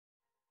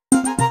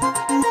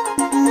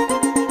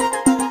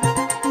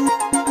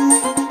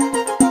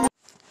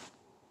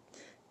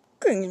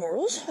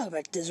mortals, welcome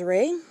back to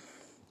Désiré.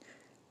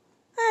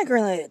 I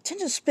currently have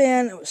attention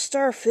span of a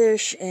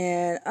starfish,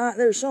 and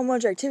there's so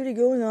much activity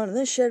going on in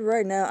this shed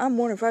right now, I'm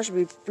wondering if I should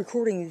be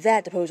recording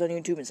that to post on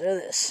YouTube instead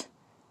of this.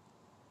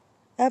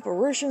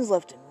 Apparitions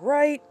left and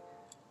right.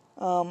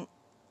 Nothing's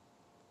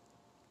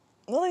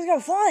gone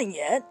flying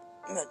yet,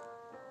 but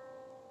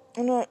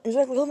I'm not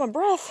exactly holding my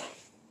breath.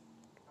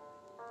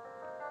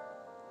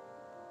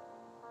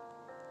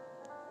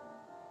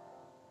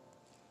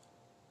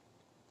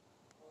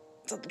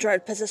 So I tried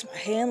to possess my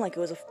hand like it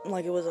was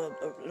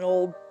an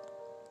old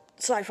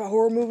sci-fi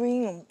horror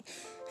movie.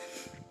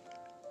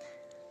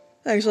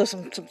 I actually have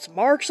some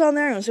marks on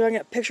there. I'm gonna see if I can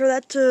get a picture of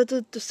that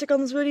to stick on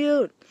this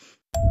video.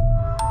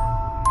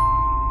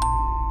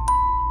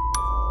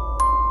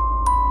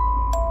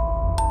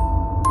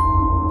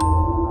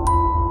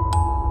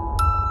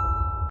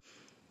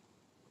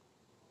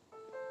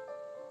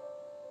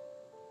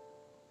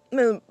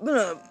 Been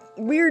a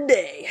weird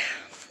day.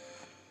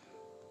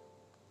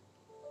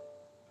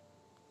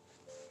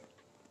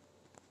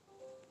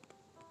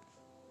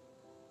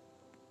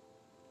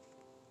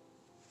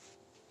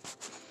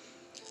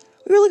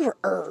 We were looking for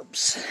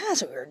herbs.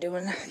 That's what we were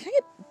doing. Can I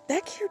get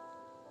back here?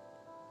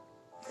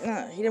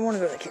 No, he didn't want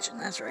to go to the kitchen.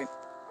 That's right.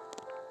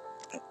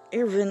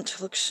 Air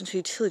vent looks into the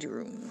utility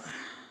room.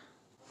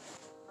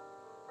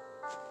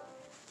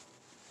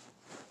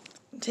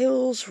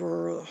 Tables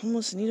for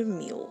homeless in need of a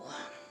meal.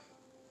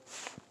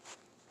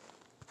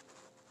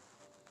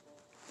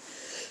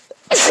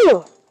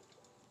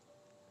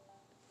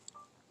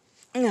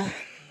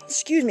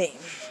 Excuse me.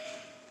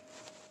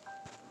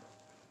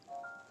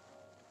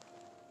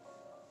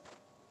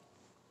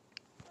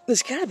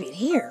 This gotta be in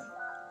here.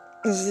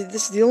 This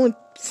is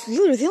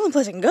literally the only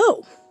place I can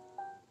go.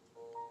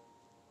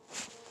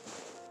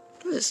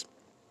 What is this?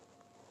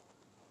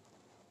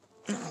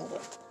 Oh, hold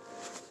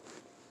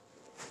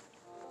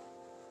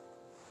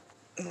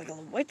on. Like a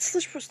light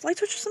switch or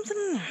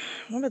something?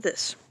 What about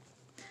this?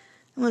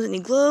 I don't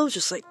need gloves,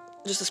 just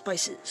the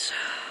spices.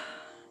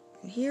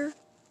 In here?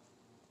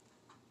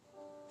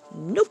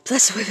 Nope,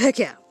 that's the way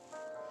back out.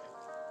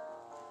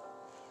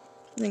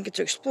 Didn't get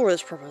to explore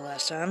this properly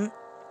last time.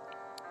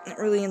 Not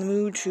really in the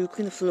mood to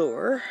clean the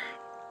floor.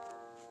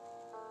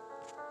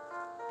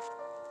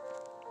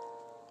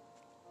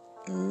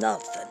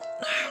 Nothing.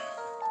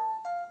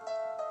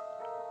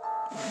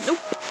 Nope.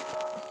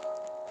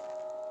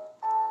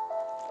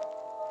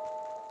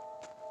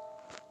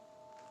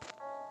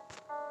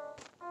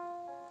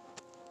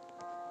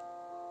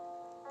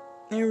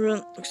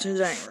 Everyone looks in the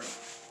dining room.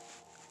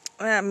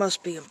 That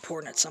must be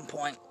important at some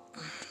point.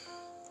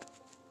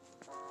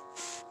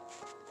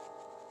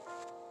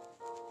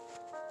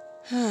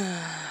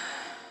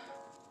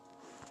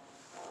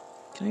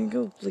 Can I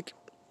go, like,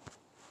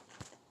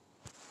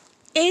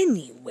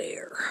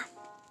 anywhere?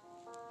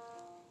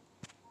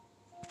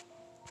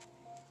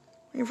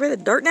 Are you afraid of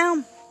the dark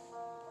now?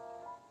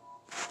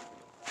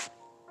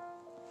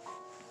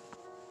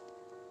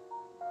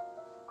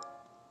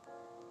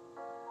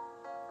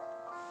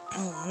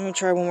 Oh, I'm gonna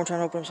try one more time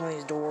to open up some of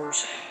these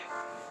doors.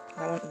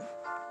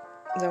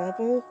 Is that one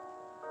openable?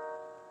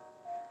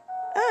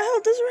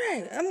 Hell,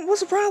 Désiré!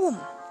 What's the problem?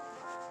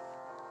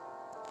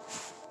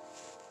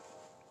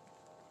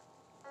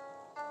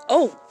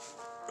 Oh,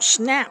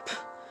 snap.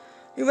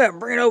 You better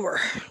bring it over.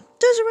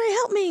 Désiré,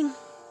 help me.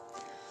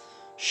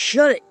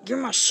 Shut it. Give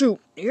me my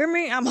soup. You hear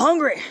me? I'm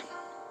hungry.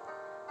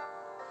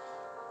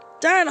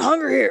 Dying of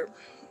hunger here.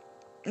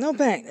 No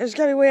panic. There's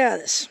gotta be a way out of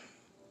this.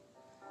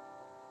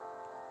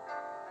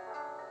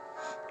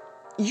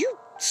 You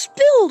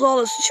spilled all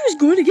this. She was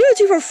going to give it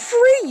to you for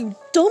free, you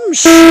dumb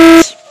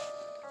shit.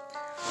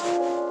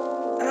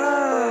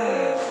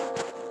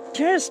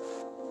 Can I just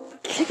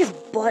kick his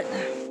butt?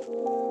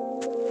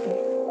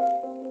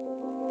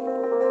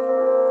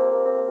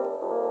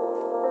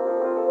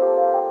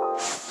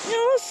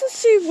 Let's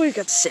see what you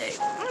got to say.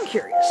 I'm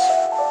curious.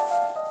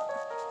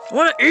 I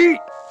want to eat.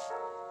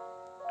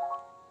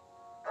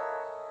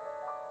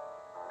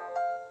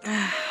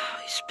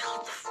 You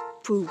spilled the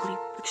food. What do you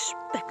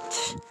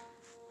expect?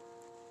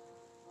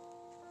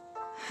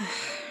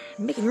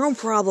 You're making your own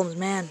problems,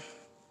 man.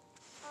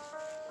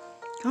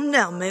 Calm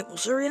down, mate. We'll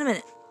serve you in a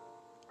minute.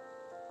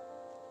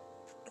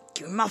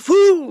 Give me my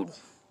food.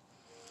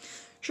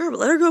 Sure, but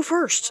let her go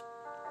first.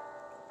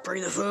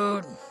 Bring the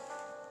food.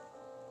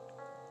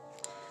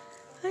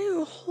 How do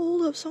you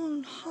hold up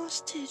someone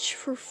hostage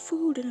for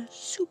food in a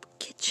soup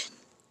kitchen?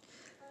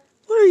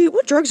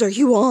 What drugs are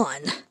you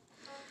on?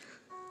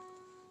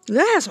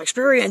 I have some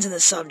experience in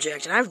this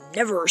subject, and I've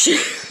never seen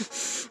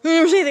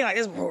anything like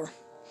this before.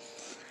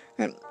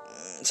 Alright,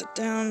 sit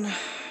down.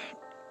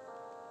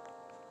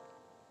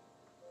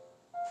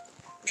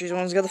 She's the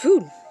one who's got the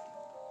food.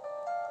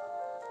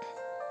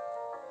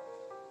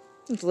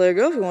 Just let her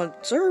go if you want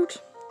it served.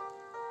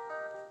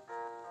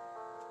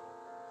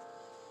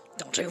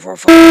 Don't take it for a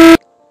fuck.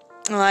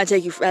 Oh, I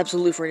take you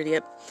absolutely for an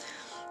idiot.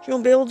 You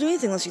won't be able to do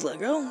anything unless you let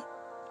go.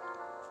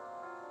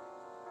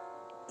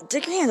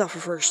 Take your hands off her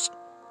first.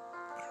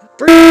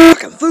 Bring the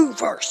fucking food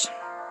first.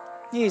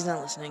 He's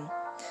not listening.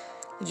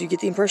 Did you get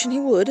the impression he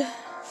would?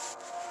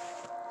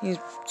 He's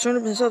shown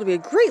himself to be a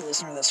great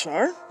listener thus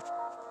far.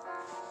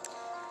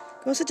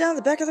 Go sit down at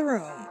the back of the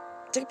room.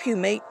 Take a pew,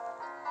 mate.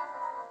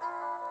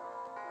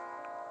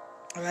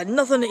 I've had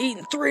nothing to eat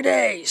in 3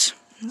 days.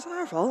 It's not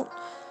our fault.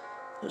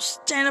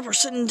 Just stand up or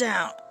sitting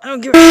down. I don't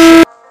give a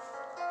shit.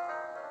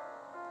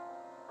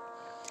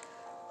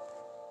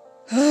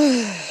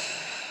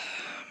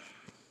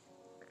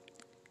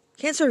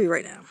 Can't serve you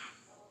right now.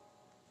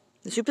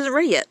 The soup isn't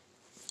ready yet.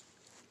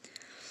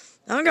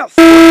 I don't got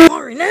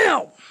hungry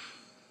now.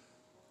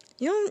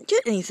 You don't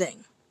get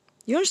anything.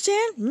 You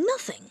understand?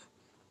 Nothing.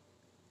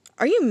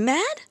 Are you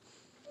mad?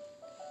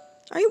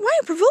 Why are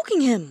you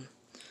provoking him?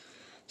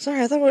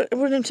 Sorry, I thought it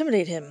would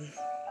intimidate him.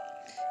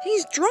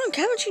 He's drunk,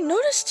 haven't you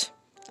noticed?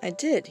 I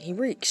did. He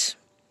reeks.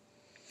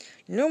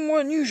 No more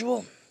than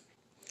usual.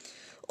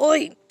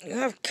 Oi, you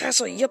have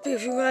castle yuppie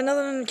if you got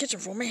nothing in the kitchen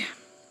for me.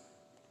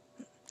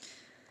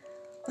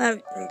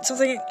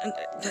 Something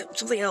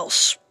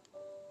else.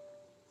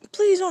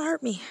 Please don't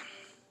hurt me.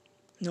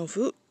 No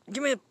food.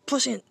 Give me a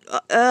pussy.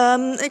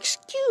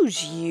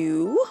 Excuse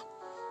you.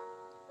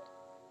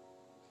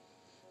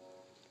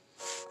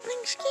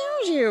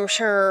 Excuse you,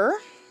 sir.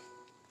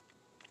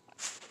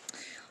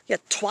 You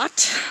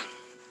twat.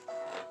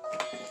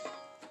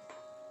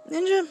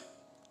 Ninja.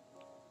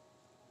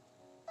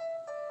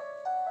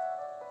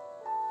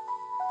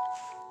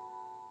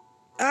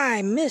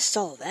 I missed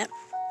all of that.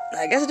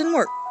 I guess it didn't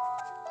work.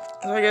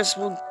 So I guess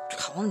we'll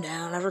calm him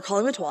down after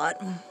calling him a twat.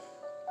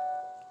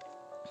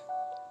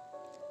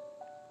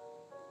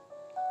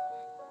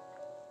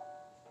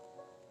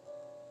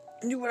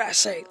 Do what I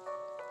say.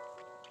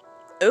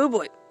 Oh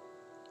boy.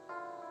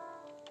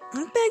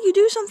 I beg you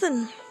do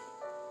something.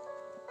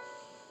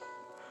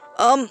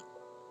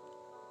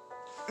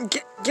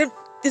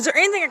 Is there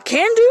anything I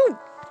can do?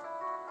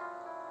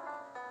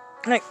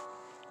 Like,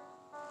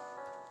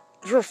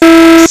 for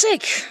f***ing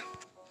sake.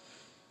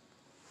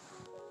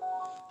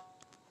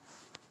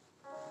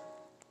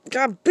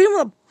 Gotta beat him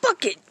with a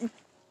bucket.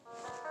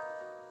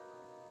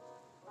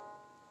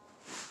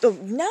 Oh,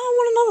 now I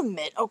want another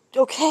mitt. Oh,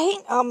 okay.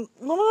 What am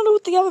I gonna do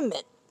with the other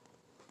mitt?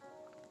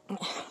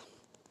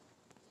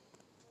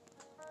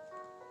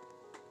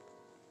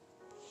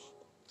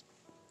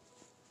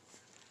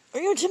 Are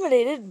you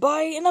intimidated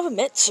by another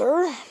mitt,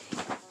 sir?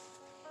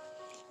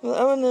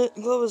 Well, the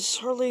glove is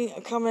hardly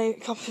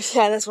accommodate.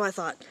 Yeah, that's what I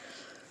thought.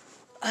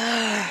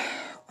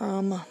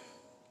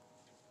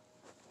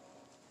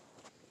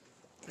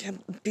 Can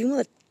I beat him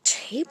with a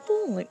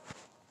table? Like.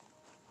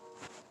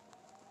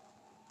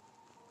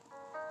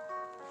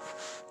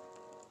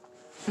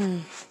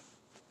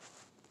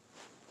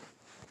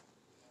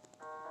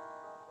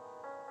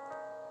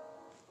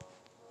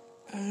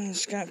 I'm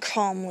just gonna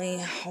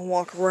calmly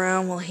walk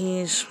around while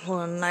he's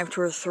holding a knife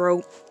to her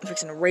throat,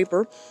 fixing to rape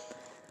her.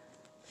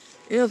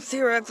 You know,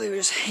 theoretically, if we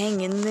just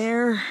hang in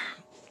there,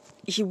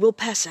 he will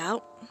pass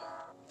out.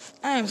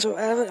 I am so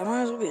out of it, I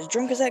might as well be as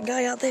drunk as that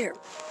guy out there.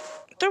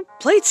 Throw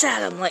plates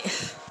at him, like...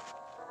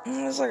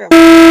 There's like a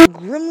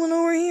gremlin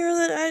over here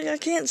that I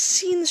can't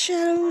see in the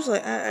shadows.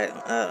 Like, I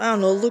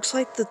don't know, it looks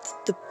like the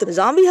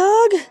zombie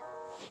hog?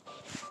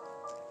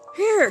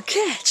 Here,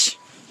 catch!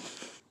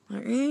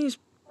 Alright, he's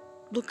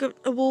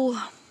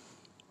lookable.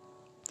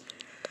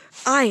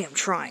 I am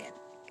trying.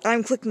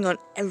 I'm clicking on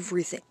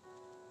everything.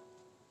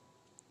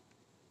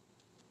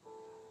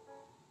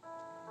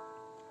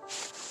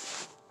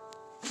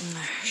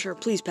 Sure,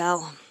 please,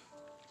 pal.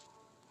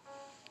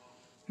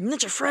 I'm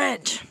not your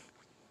friend.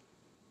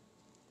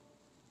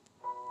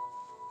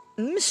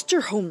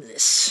 Mr.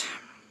 Homeless.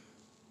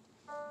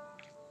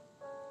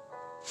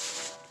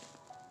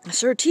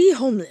 Sir T.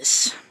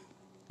 Homeless.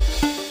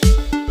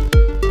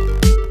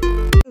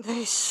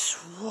 They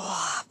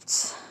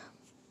swapped.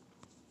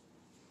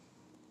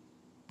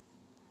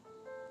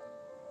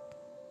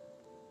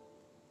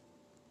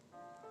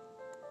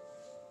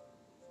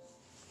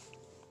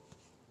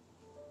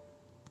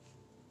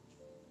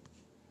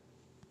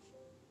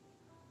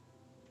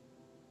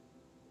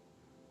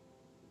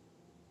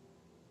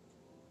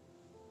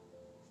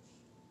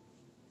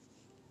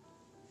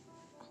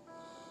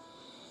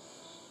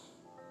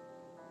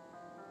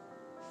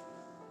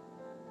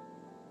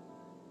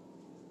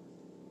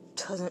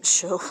 Doesn't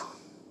show.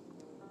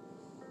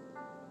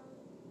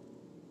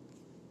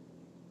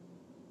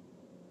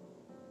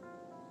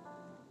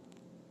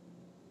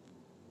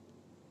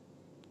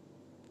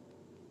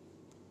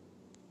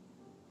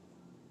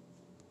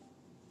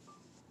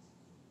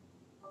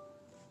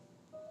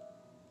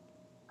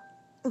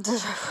 Did I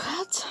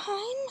have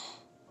time?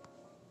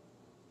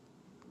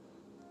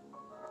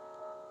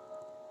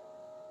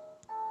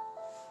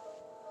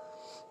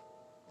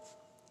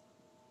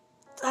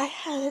 I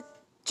had it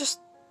just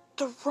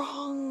the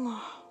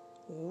wrong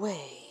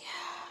way.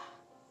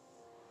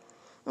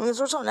 I'm gonna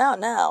sort something out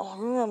now.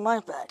 Give me my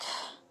mic back.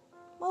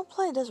 Well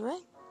played, Désiré.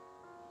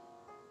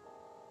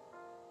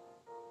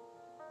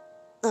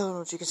 I don't know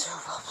what you consider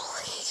well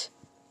played.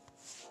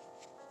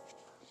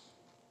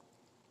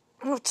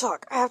 I'm gonna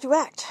talk. I have to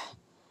act.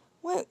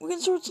 Wait, we can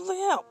sort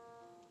something out.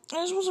 I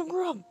just want some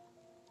grub.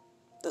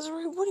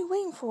 Désiré, what are you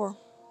waiting for?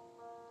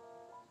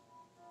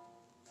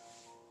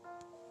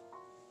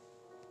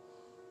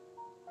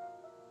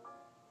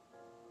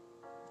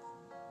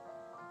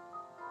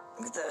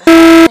 Get the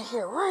hell out of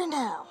here right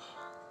now.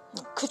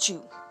 I'll cut you.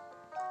 You know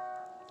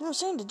what I'm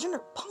saying?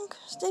 Degenerate punk.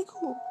 Stay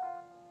cool.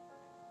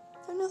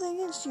 I have nothing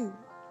against you.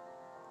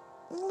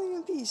 I'll leave you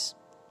in peace.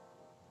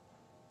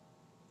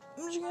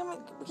 I'm just gonna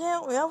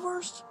help me out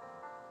first.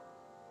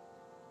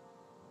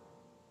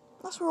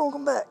 I swear I'll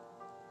come back.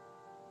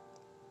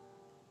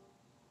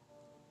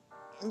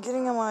 I'm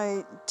getting on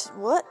my...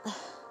 what?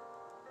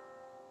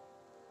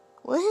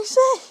 What did you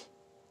say?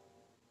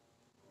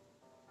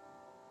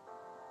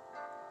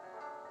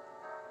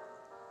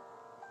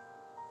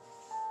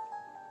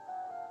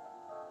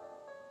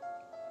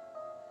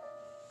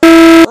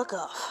 Fuck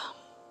off.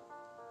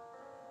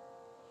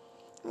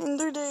 In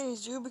 3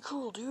 days, you'll be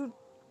cool, dude.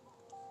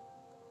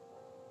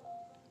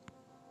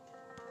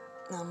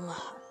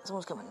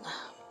 Someone's coming.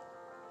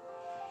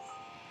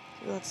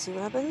 Let's see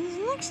what happens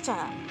next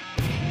time.